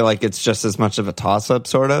mean, I feel like it's just as much of a toss up,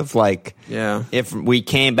 sort of like, if we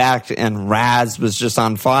came back and Raz was just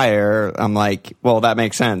on fire, I'm like, well, that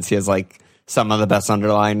makes sense. He has like some of the best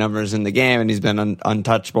underlying numbers in the game, and he's been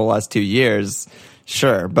untouchable the last 2 years.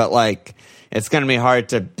 Sure, but like it's going to be hard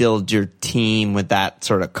to build your team with that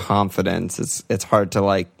sort of confidence. It's hard to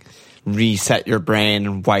like reset your brain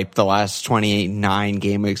and wipe the last 9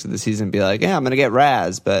 game weeks of the season and be like, yeah, I'm going to get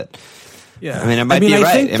Raz, but I mean, it might be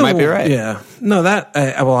right. It might be right. Yeah. No,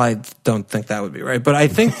 I don't think that would be right. But I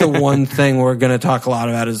think the one thing we're going to talk a lot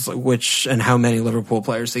about is which and how many Liverpool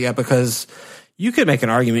players they get, because you could make an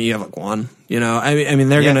argument you have like one. I mean,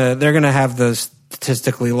 they're gonna have those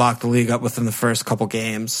statistically lock the league up within the first couple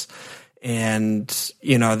games, and that's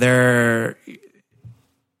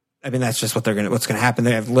just what's gonna happen.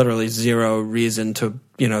 They have literally zero reason to,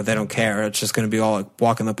 they don't care. It's just gonna be all like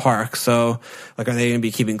walk in the park. So like, are they gonna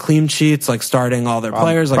be keeping clean sheets, like starting all their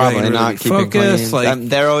players? Like, probably are they not really keeping focused? clean. Like,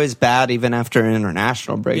 they're always bad even after an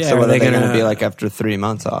international break. Yeah, so what are they gonna be like after 3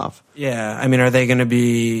 months off? Yeah, I mean, are they gonna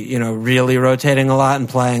be really rotating a lot and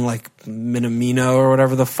playing like Minamino or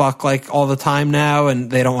whatever the fuck like all the time now,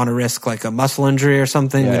 and they don't want to risk like a muscle injury or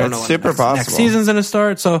something? Yeah, we don't know when next season's gonna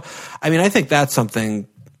start. So I mean, I think that's something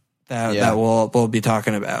that we'll be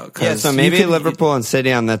talking about. Yeah, so maybe Liverpool and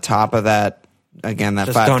City on the top of that, again, that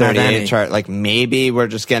 538 chart, like maybe we're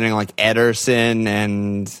just getting like Ederson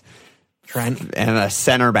and Trent and a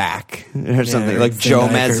center back or something, like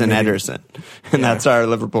Gomez and Ederson. And that's our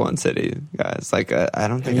Liverpool and City guys. Like, I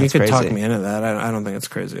don't think that's crazy. You could talk me into that. I don't think it's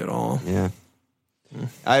crazy at all. Yeah.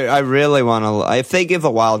 I really want to, if they give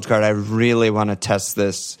a wild card, I really want to test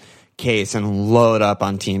this case and load up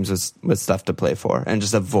on teams with stuff to play for and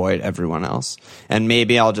just avoid everyone else. And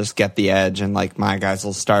maybe I'll just get the edge and like my guys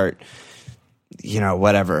will start,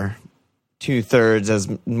 whatever, 2/3 as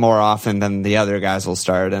more often than the other guys will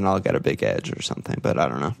start, and I'll get a big edge or something. But I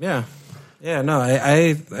don't know. Yeah. No,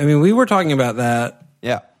 I mean, we were talking about that.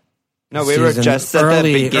 Yeah. No, we were just at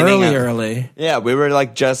the beginning. Early. Yeah, we were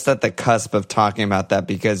like just at the cusp of talking about that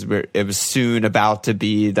because it was soon about to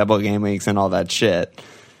be double game weeks and all that shit.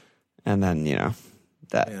 And then,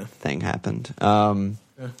 that thing happened. And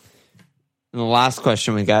the last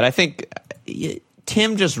question we got, I think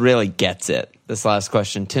Tim just really gets it. This last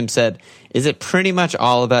question. Tim said, is it pretty much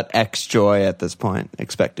all about X joy at this point,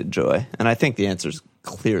 expected joy? And I think the answer is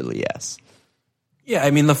clearly yes. Yeah, I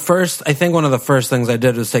mean, I think one of the first things I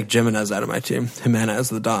did was take Jimenez out of my team, Jimenez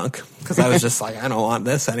the donk, because I was just like, I don't want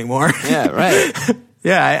this anymore. Yeah, right.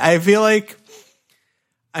 Yeah, I feel like,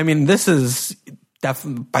 I mean, this is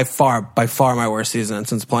definitely by far my worst season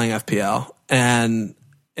since playing FPL, and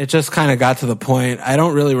it just kind of got to the point I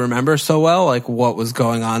don't really remember so well like what was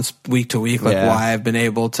going on week to week, like why I've been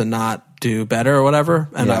able to not do better or whatever,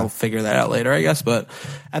 and I'll figure that out later, I guess. But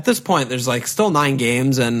at this point, there's like still 9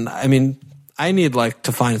 games, and I mean, I need like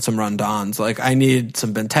to find some rundowns. Like I need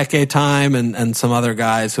some Benteke time and some other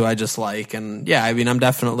guys who I just like, and yeah, I mean, I'm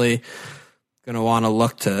definitely gonna want to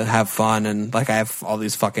look to have fun, and like I have all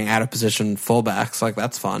these fucking out of position fullbacks, like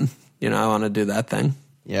that's fun. I want to do that thing.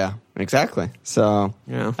 Yeah, exactly. So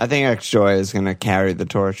I think XJoy is gonna carry the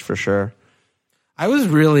torch for sure. I was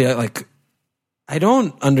really like, I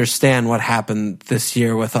don't understand what happened this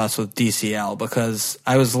year with us with DCL, because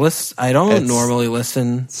I don't normally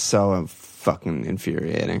listen. So fucking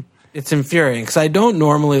infuriating. It's infuriating because I don't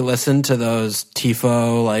normally listen to those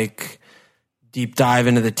TIFO like deep dive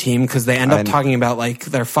into the team, because they end up talking about like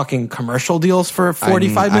their fucking commercial deals for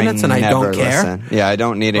 45 minutes, and I don't care. Listen. Yeah, I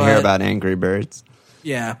don't need to hear about Angry Birds.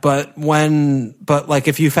 Yeah, but like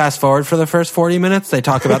if you fast forward for the first 40 minutes, they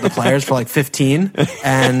talk about the players for like 15,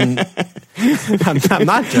 and I'm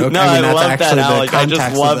not joking. No, I love that I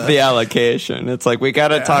just love the allocation. It's like we got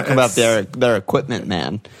to talk about their equipment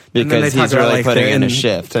man, because he's really putting in a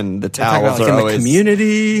shift, and the towels are always in the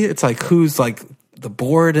community. It's like who's like the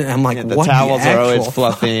board, and I'm like, the towels are always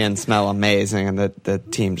fluffy and smell amazing, and the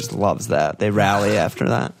team just loves that. They rally after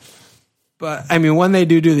that. But I mean, when they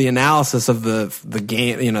do the analysis of the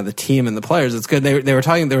game, the team and the players, it's good. They were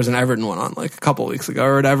talking. There was an Everton one on like a couple weeks ago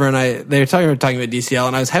or whatever, and they were talking about DCL,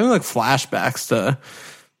 and I was having like flashbacks to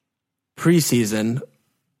preseason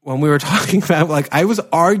when we were talking about, like, I was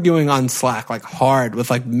arguing on Slack like hard with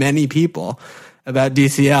like many people about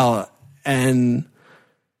DCL, and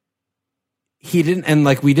he didn't, and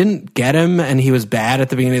like we didn't get him, and he was bad at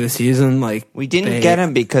the beginning of the season. Like we didn't get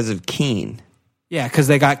him because of Keane. Yeah, because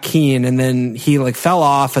they got Keane, and then he like fell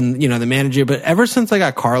off, and the manager. But ever since they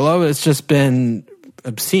got Carlo, it's just been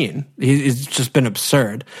obscene. It's just been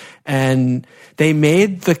absurd. And they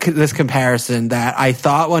made this comparison that I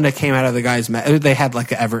thought when it came out of the guys, they had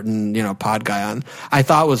like an Everton, pod guy on. I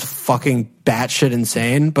thought was fucking batshit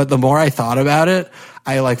insane. But the more I thought about it,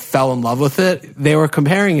 I like fell in love with it. They were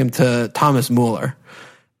comparing him to Thomas Muller.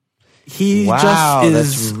 He just is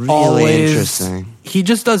that's really always interesting. He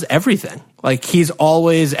just does everything. Like he's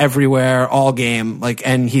always everywhere, all game. Like,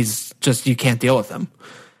 and he's just, you can't deal with him.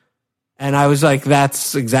 And I was like,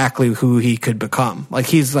 that's exactly who he could become. Like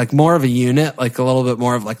he's like more of a unit, like a little bit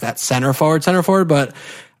more of like that center forward. But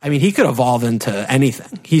I mean, he could evolve into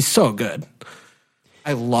anything. He's so good.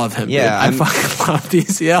 I love him. Yeah, dude. I fucking love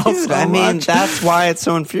DCL. Dude, so I mean, much. that's why it's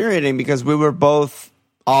so infuriating, because we were both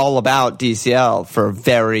all about DCL for a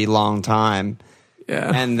very long time.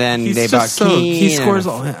 Yeah, and then he's they bought Keane. He scores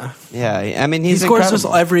all. Yeah. I mean, he scores incredible.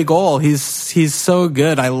 just every goal. He's so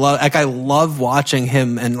good. I love watching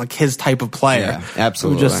him and like his type of player. Yeah,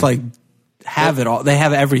 absolutely. Who just like have it all. They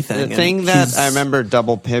have everything. The thing that I remember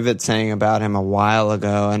Double Pivot saying about him a while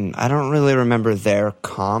ago, and I don't really remember their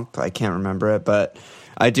comp. I can't remember it, but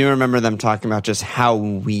I do remember them talking about just how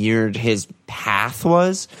weird his path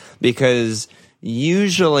was, because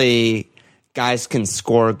usually guys can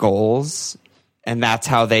score goals, and that's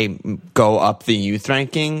how they go up the youth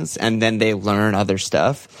rankings, and then they learn other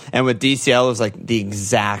stuff. And with DCL, it was like the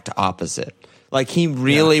exact opposite. Like he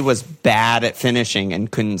really was bad at finishing and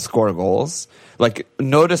couldn't score goals. Like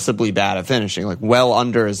noticeably bad at finishing, like well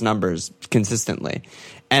under his numbers consistently.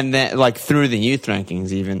 And then like through the youth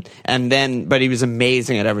rankings even. And then, but he was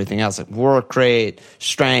amazing at everything else, like work rate,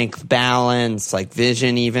 strength, balance, like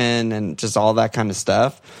vision even, and just all that kind of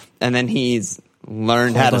stuff. And then he's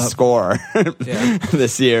learned how to score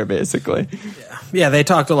this year, basically. Yeah, they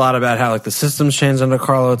talked a lot about how like the system's changed under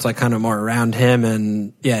Carlo. It's like kind of more around him,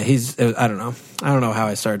 and yeah, he's. I don't know how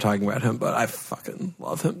I started talking about him, but I fucking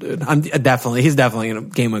love him, dude. He's definitely in a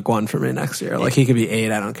game week 1 for me next year. Like he could be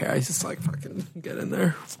 8. I don't care. He's just like fucking get in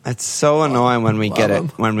there. It's so annoying when we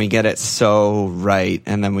get it so right,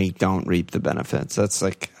 and then we don't reap the benefits. That's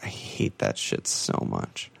like, I hate that shit so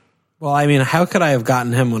much. Well, I mean, how could I have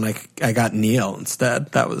gotten him when I got Neil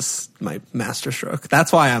instead? That was my masterstroke.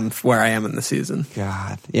 That's why I'm where I am in the season.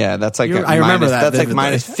 God, yeah, that's like I remember that. That's vividly. like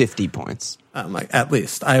minus 50 points. Like at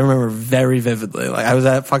least I remember very vividly. Like I was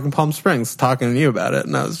at fucking Palm Springs talking to you about it,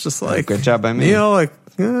 and I was just like, "Good job by me, Neil." Like,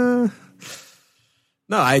 no,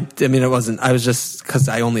 I mean, it wasn't. I was just because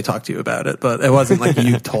I only talked to you about it, but it wasn't like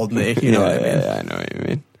you told me. You know what I mean? Yeah, I know what you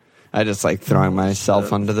mean. I just like throwing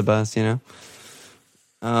myself under the bus, you know.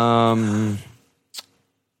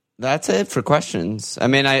 That's it for questions. I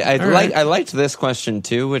mean, I liked this question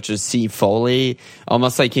too, which is C. Foley,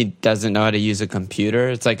 almost like he doesn't know how to use a computer.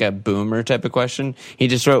 It's like a boomer type of question. He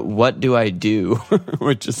just wrote, "What do I do?"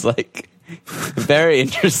 which is like a very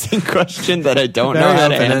interesting question that I don't know how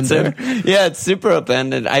to answer. Yeah, it's super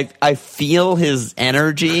open-ended. I feel his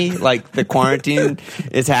energy, like the quarantine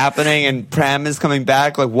is happening and Prem is coming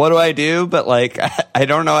back. Like, what do I do? But like, I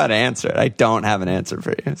don't know how to answer it. I don't have an answer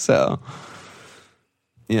for you. So,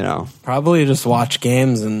 you know. Probably just watch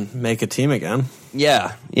games and make a team again.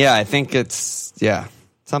 Yeah, I think it's,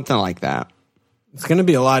 something like that. It's going to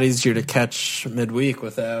be a lot easier to catch midweek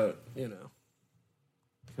without,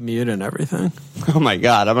 commute and everything. Oh my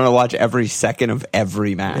God, I'm going to watch every second of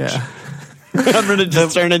every match. Yeah. I'm going to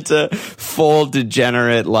just turn into full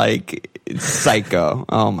degenerate, like, psycho.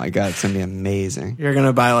 Oh my God, it's going to be amazing. You're going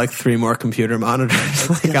to buy like 3 more computer monitors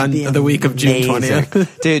like on the week of June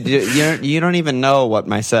 20th. Dude, you don't even know what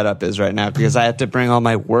my setup is right now, because I have to bring all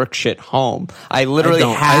my work shit home. I literally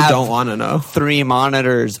I don't want to know. 3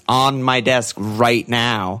 monitors on my desk right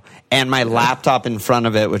now and my laptop in front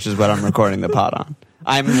of it, which is what I'm recording the pod on.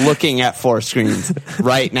 I'm looking at 4 screens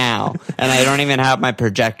right now, and I don't even have my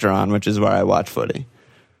projector on, which is where I watch footy.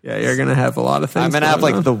 Yeah, you're going to have a lot of things. I'm going to have,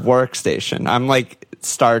 like, the workstation. I'm, like,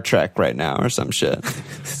 Star Trek right now or some shit.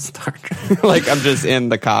 Star Trek. Like, I'm just in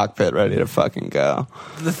the cockpit ready to fucking go.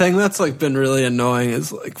 The thing that's, like, been really annoying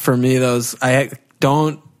is, like, for me,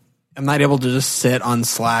 I'm I'm not able to just sit on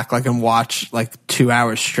Slack like and watch like 2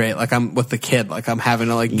 hours straight. Like I'm with the kid. Like I'm having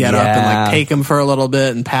to like get up and like take him for a little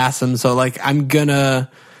bit and pass him. So like I'm gonna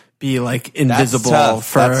be like invisible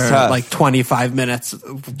for like 25 minutes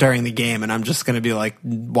during the game, and I'm just gonna be like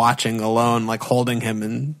watching alone, like holding him,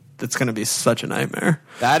 and it's gonna be such a nightmare.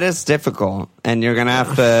 That is difficult, and you're gonna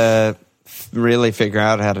have to really figure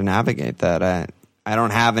out how to navigate that. I don't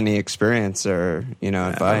have any experience or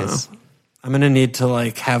advice. I'm going to need to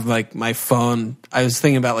like have like my phone. I was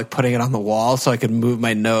thinking about like putting it on the wall so I could move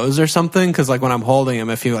my nose or something. Cause like when I'm holding him,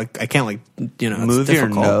 I feel like I can't like, move your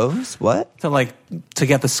nose. What? To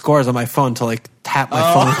get the scores on my phone to like tap my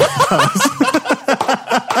phone.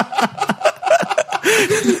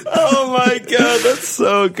 Oh my God. That's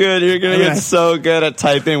so good. You're going to get so good at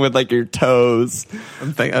typing with like your toes.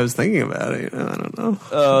 I was thinking about it. I don't know.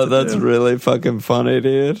 Oh, that's really fucking funny,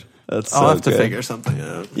 dude. I'll have to figure something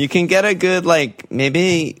out. You can get a good, like,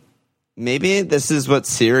 maybe this is what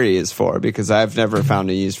Siri is for, because I've never found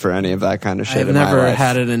a use for any of that kind of shit in my life. I've never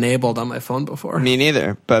had it enabled on my phone before. Me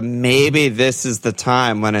neither. But maybe this is the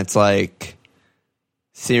time when it's like,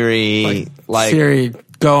 Siri, Siri,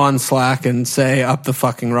 go on Slack and say up the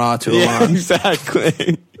fucking raw too long. Yeah,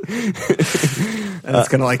 exactly. And it's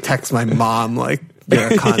going to like text my mom, like, you're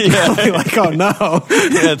a cunt. Yeah. Like, oh no.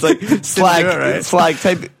 Yeah, it's like Slack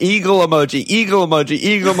type eagle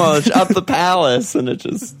emoji, up the palace, and you're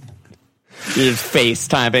just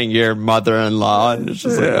FaceTiming your mother-in-law, and it's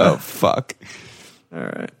just like, oh fuck. All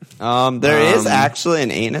right. There is actually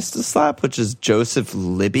an anus to slap, which is Joseph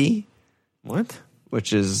Libby. What?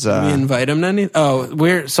 Which is Did we invite him to any? Oh,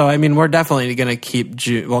 we're definitely gonna keep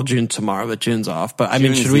June. Well, June tomorrow, but June's off. But I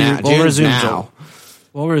mean, should we? We'll resume now.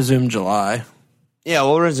 We'll resume July. Yeah,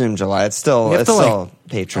 we'll resume July. It's still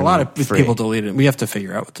Patreon. A lot of people deleted. We have to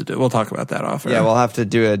figure out what to do. We'll talk about that off. Yeah, we'll have to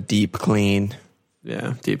do a deep clean.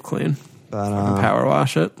 Yeah, deep clean. But power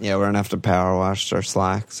wash it. Yeah, we're gonna have to power wash our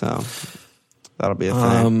Slack, so that'll be a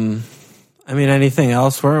thing. I mean, anything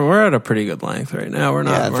else? We're at a pretty good length right now. We're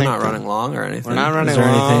not running long or anything. We're not running long. Is there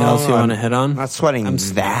anything else you want to hit on? I'm not sweating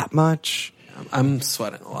that much. I'm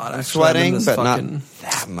sweating a lot. I'm sweating, but not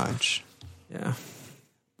that much. Yeah.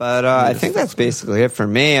 But I think that's basically it for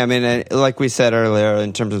me. I mean, like we said earlier,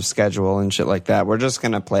 in terms of schedule and shit like that, we're just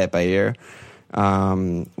going to play it by ear.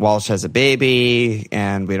 Walsh has a baby,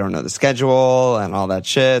 and we don't know the schedule and all that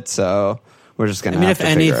shit, so we're just going to have to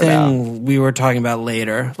figure it out. If anything, we were talking about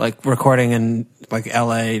later, like recording in like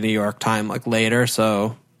LA, New York time, like later,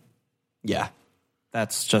 so yeah.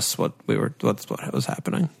 That's just what was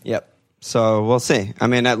happening. Yep. So we'll see. I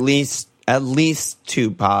mean, at least 2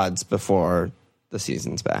 pods before the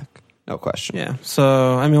season's back. No question. Yeah.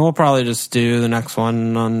 So, I mean, we'll probably just do the next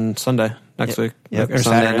one on Sunday next week. Yep. Or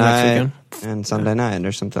Saturday night, next weekend. And Sunday night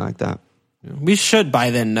or something like that. We should by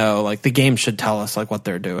then know, like, the game should tell us, like, what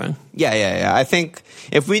they're doing. Yeah. I think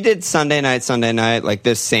if we did Sunday night, like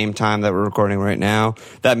this same time that we're recording right now,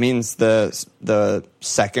 that means the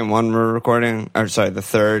second one we're recording, or sorry, the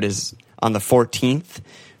third is on the 14th.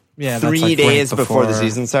 Yeah, 3 days before the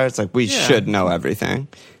season starts. Like, we should know everything.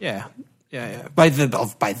 Yeah. Yeah. By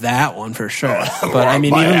that one for sure. But I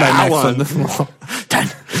mean, even by next one,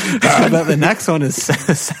 but the next one is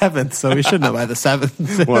 7th, so we should know by the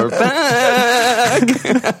 7th. We're back.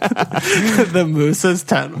 The Moose's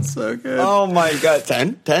 10 was so good. Oh my God,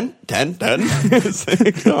 10. It's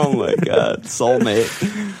like, oh my God,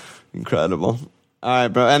 soulmate, incredible. All right,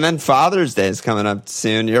 bro. And then Father's Day is coming up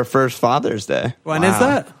soon. Your first Father's Day. When is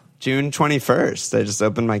that? June 21st. I just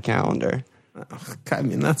opened my calendar. I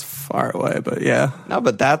mean, that's far away, but yeah. No,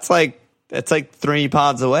 but it's like 3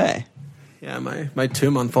 pods away. Yeah, my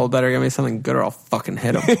 2-month-old better give me something good or I'll fucking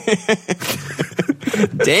hit him.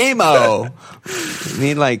 Damo! You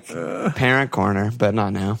need like parent corner, but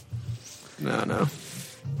not now. No.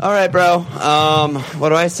 All right, bro. What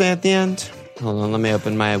do I say at the end? Hold on, let me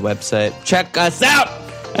open my website. Check us out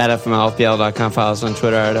at FMLFPL.com. Follow us on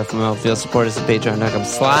Twitter at FMLFPL. Support us at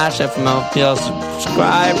Patreon.com/FMLFPL.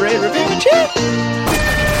 Subscribe, rate, review, and shit.